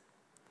topics.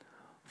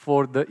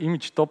 For the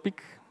image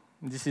topic,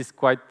 this is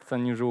quite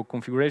unusual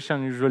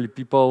configuration. Usually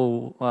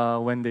people,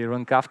 when they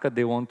run Kafka,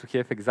 they want to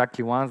have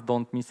exactly once,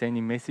 don't miss any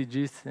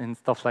messages and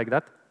stuff like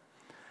that.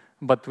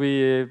 But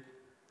we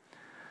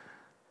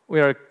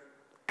are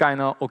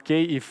kind of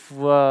okay if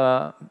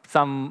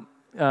some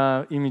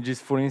images,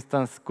 for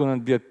instance,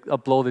 couldn't be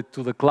uploaded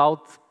to the cloud.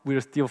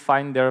 We're still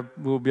fine. There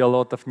will be a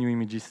lot of new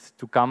images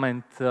to come,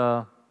 and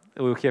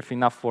we'll have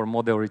enough for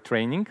model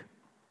retraining.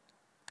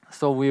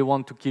 So we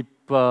want to keep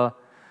the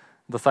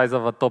size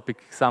of a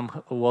topic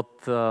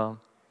somewhat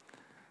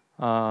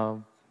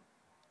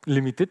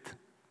limited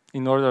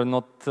in order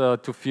not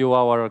to fill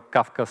our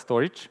Kafka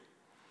storage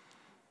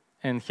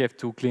and have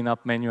to clean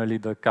up manually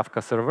the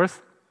Kafka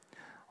servers.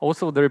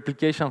 Also, the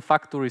replication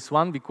factor is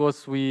 1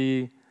 because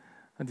we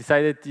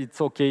decided it's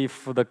okay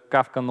if the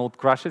Kafka node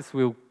crashes,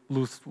 we'll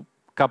lose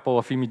a couple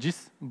of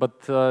images,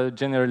 but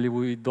generally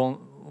we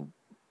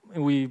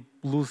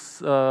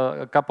lose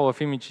a couple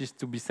of images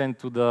to be sent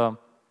to the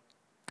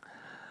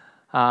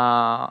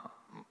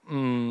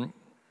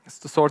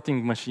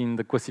sorting machine.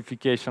 The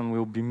classification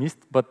will be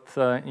missed, but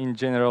in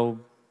general,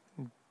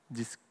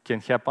 this can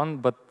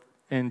happen.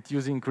 And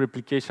using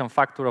replication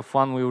factor of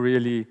 1 will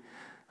really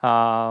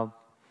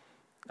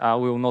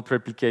will not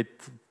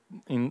replicate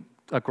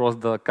across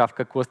the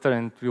Kafka cluster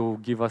and will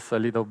give us a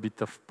little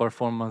bit of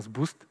performance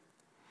boost.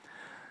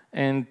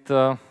 And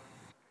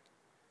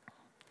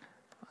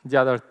the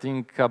other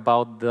thing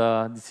about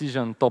the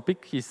decision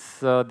topic is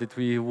that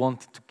we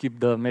want to keep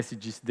the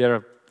messages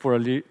there for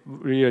a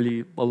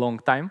really long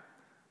time.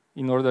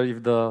 In order, if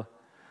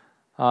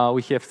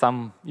we have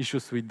some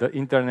issues with the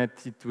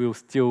internet, it will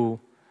still,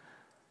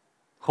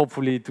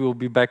 hopefully it will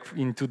be back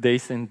in 2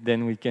 days, and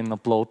then we can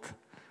upload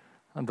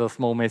the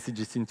small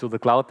messages into the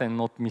cloud and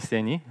not miss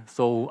any.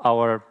 So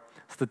our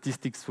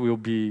statistics will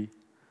be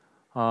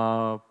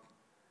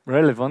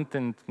relevant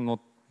and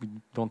we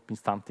don't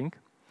miss something.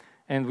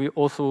 And we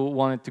also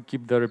wanted to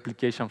keep the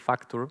replication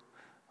factor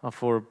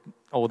for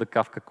all the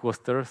Kafka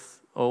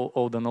clusters,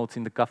 all the nodes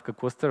in the Kafka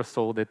cluster,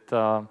 so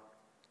that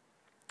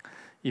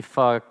if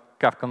a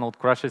Kafka node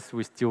crashes,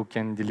 we still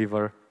can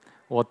deliver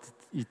what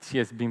it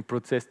has been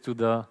processed to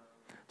the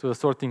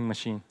sorting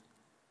machine.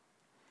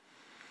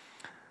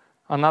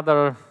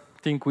 Another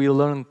thing we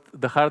learned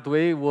the hard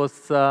way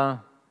was the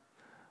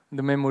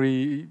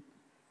memory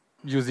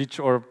usage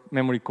or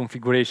memory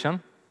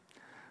configuration.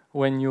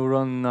 When you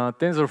run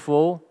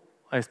TensorFlow,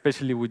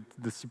 especially with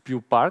the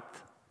CPU part,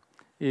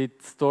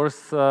 it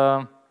stores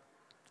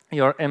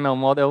your ML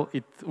model.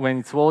 When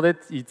it's loaded,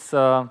 it's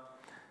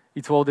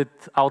loaded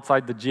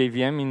outside the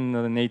JVM in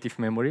the native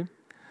memory.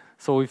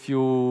 So if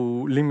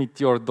you limit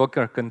your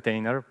Docker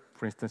container,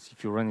 for instance,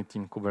 if you run it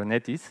in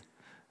Kubernetes,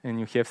 and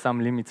you have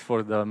some limits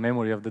for the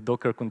memory of the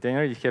Docker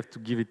container, you have to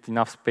give it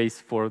enough space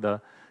for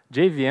the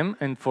JVM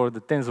and for the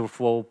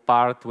TensorFlow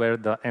part where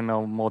the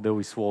ML model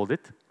is loaded.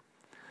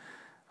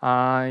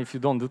 If you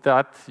don't do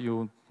that,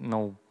 you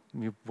know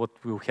what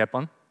will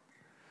happen.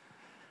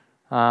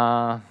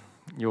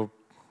 Your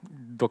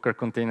Docker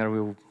container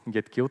will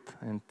get killed,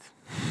 and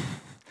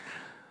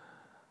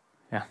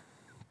yeah.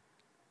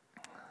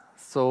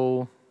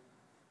 So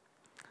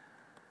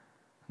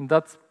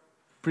that's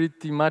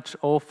pretty much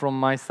all from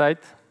my side.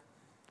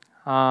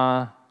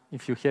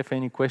 If you have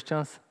any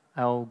questions,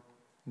 I'll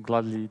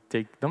gladly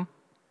take them.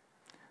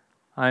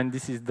 And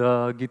this is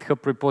the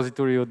GitHub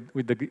repository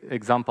with the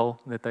example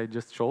that I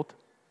just showed.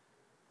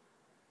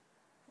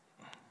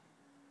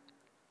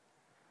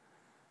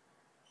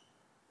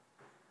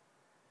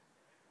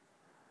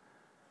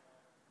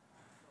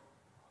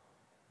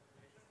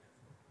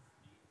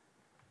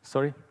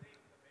 Sorry?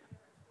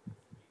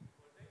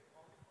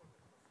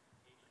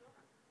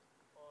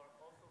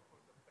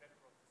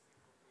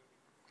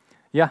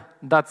 Yeah,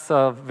 that's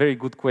a very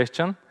good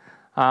question.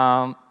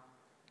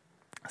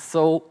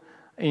 So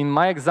in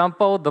my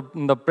example,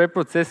 the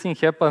pre-processing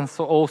happens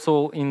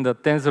also in the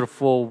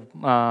TensorFlow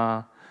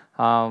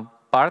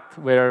part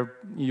where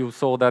you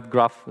saw that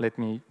graph. Let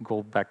me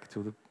go back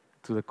to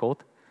the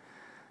code.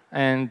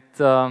 And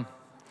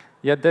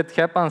yeah, that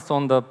happens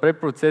on the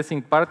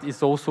pre-processing part.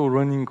 Is also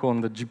running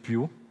on the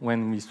GPU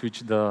when we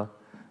switch the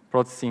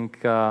processing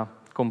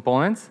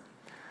components.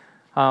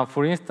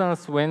 For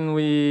instance, when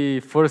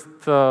we first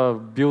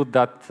built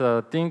that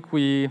thing,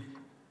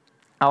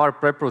 our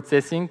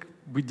pre-processing,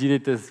 we did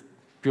it as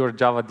pure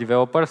Java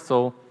developer.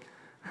 So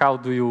how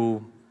do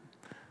you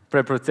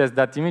pre-process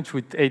that image?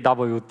 With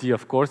AWT,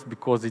 of course,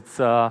 because it's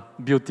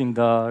built in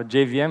the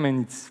JVM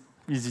and it's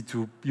easy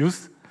to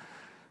use.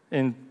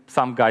 And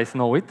some guys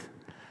know it.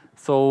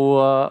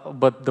 So,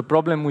 but the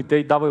problem with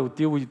AWT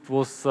it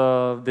was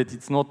that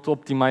it's not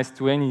optimized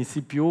to any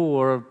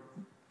CPU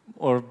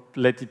or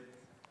let it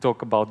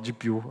talk about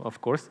GPU,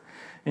 of course.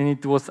 And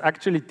it was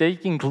actually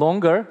taking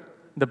longer.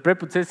 The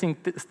pre-processing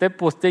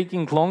step was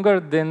taking longer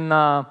than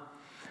the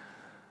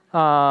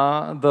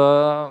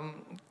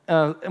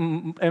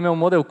ML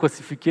model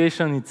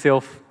classification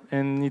itself,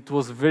 and it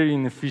was very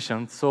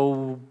inefficient.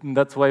 So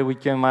that's why we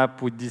came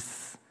up with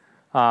this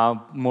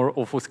more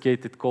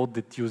obfuscated code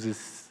that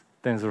uses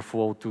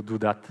TensorFlow to do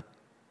that.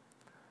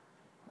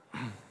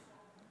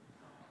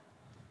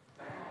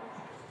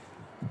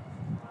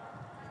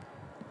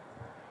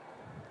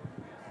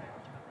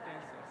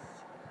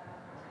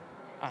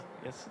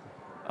 Yes.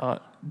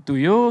 Do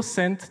you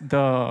send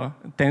the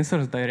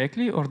tensors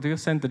directly, or do you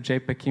send the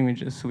JPEG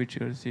images which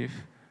you receive?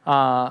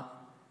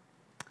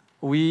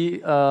 We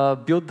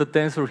built the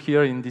tensor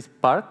here in this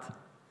part.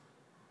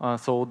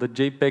 So the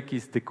JPEG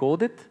is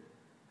decoded,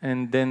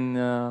 and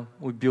then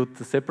we built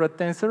a separate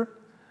tensor,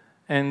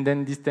 and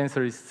then this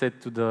tensor is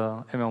set to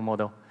the ML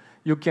model.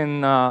 You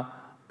can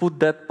put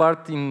that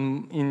part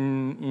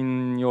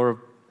in your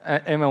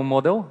ML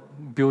model,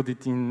 build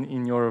it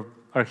in your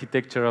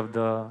architecture of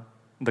the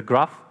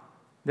graph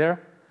there.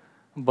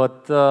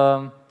 But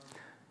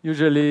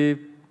usually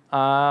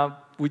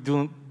we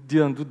didn't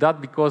do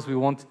that because we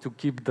wanted to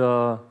keep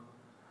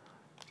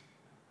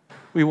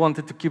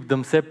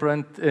them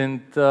separate,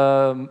 and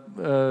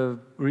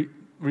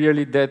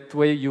really that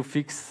way you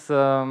fix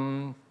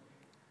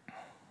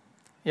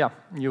it's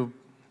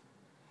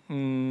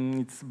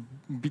a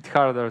bit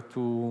harder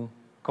to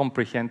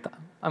comprehend.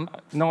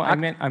 No,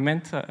 I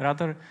meant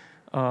rather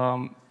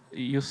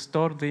you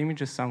store the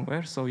images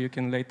somewhere, so you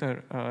can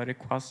later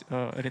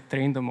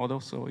retrain the model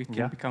so it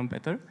can become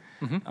better.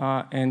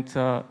 And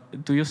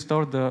do you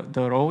store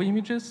the raw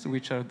images,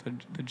 which are the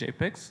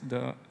JPEGs,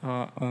 the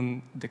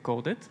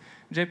undecoded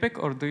JPEG,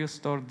 or do you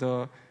store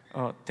the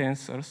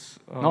tensors?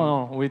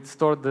 No, we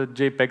store the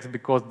JPEGs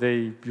because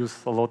they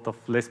use a lot of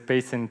less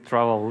space and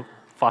travel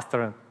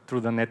faster through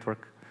the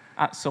network.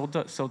 So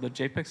the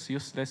JPEGs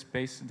use less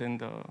space than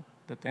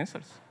the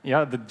tensors?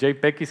 Yeah, the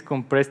JPEG is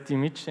compressed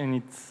image, and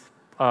it's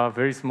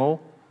very small.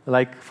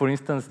 Like, for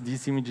instance,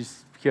 these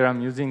images here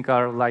I'm using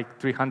are like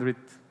 300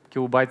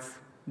 kilobytes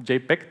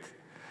JPEG.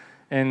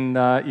 And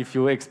if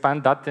you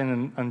expand that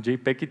and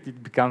JPEG it,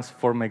 it becomes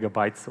 4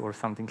 megabytes or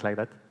something like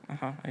that.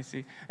 I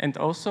see. And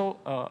also,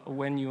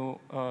 when you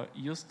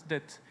used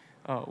that,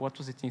 what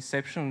was it,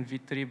 Inception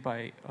V3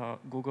 by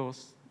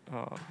Google's,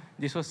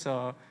 this was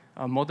a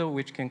model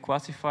which can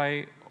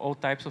classify all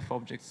types of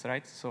objects,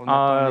 right? So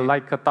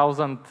like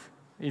 1,000,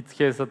 it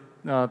has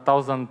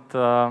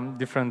 1,000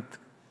 different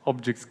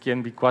objects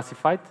can be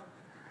classified.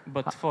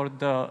 But for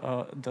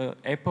the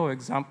Apple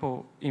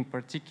example in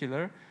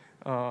particular,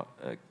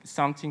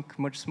 something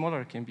much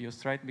smaller can be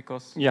used, right?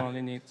 Because you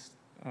only need...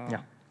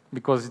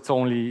 because it's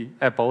only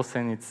apples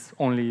and it's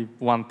only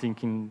one thing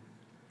in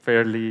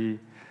fairly...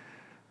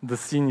 The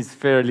scene is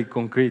fairly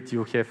concrete.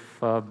 You have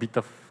a bit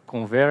of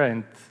conveyor,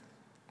 and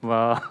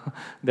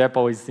the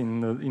apple is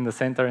in the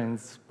center, and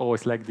it's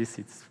always like this.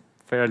 It's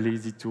fairly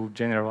easy to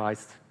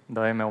generalize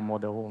the ML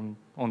model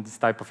on this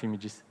type of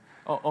images.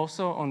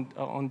 Also,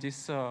 on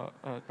this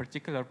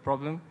particular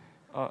problem,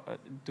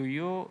 do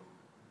you...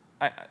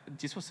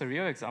 this was a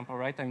real example,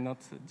 right? I'm not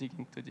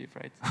digging too deep,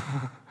 right?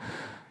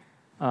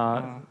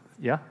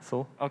 Yeah,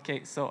 so?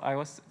 OK, so I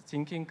was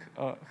thinking,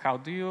 how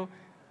do you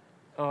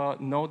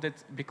know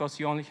that, because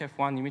you only have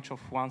one image of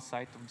one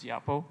side of the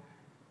apple,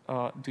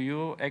 do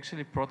you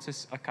actually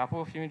process a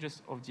couple of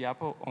images of the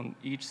apple on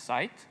each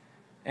side?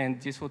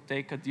 And this will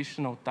take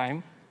additional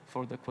time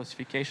for the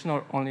classification,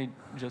 or only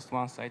just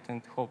one side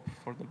and hope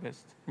for the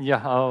best?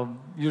 Yeah,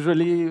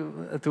 usually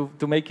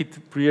to make it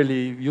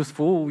really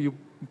useful, you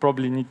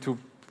probably need to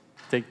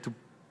take 2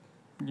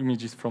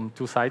 images from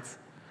 2 sides.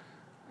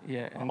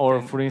 Yeah,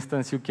 or for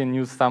instance, you can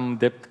use some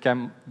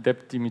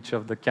depth image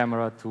of the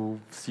camera to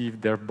see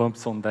if there are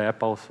bumps on the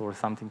apples or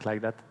something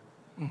like that.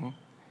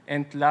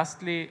 And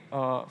lastly,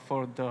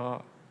 for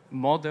the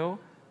model,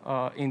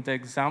 in the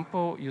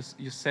example,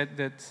 you said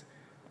that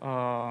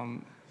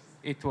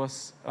it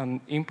was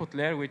an input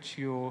layer which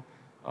you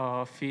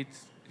feed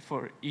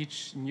for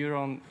each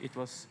neuron. It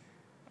was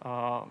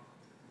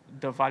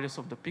the values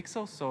of the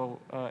pixels, so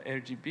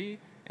RGB,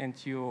 and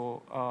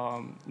you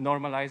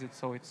normalize it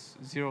so it's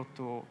 0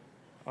 to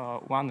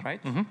 1,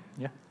 right?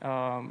 Yeah.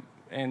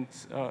 And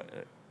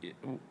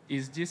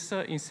is this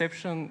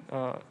Inception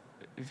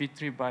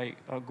V3 by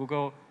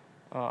Google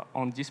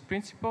on this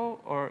principle,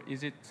 or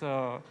is it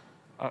a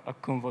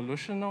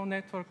convolutional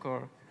network,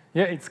 or?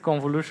 Yeah, it's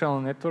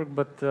convolutional network,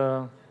 but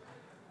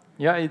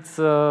yeah, it's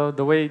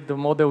the way the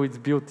model is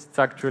built. It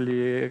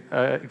actually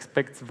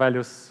expects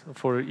values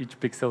for each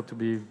pixel to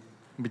be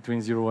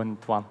between 0 and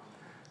 1.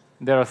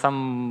 There are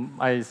some,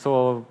 I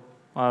saw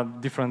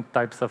different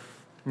types of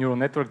neural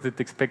networks that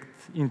expect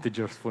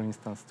integers, for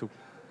instance, to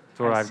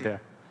arrive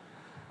there.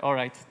 All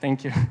right,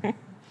 thank you.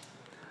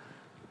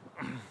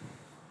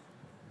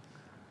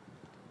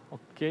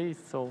 OK,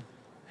 so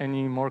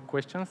any more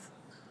questions?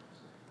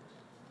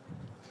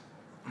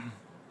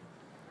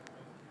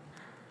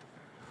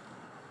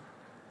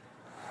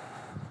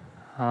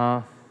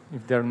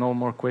 If there are no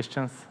more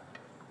questions,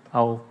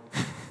 I'll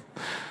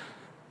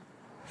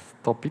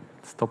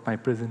stop my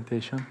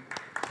presentation.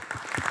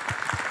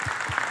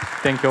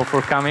 Thank you all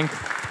for coming.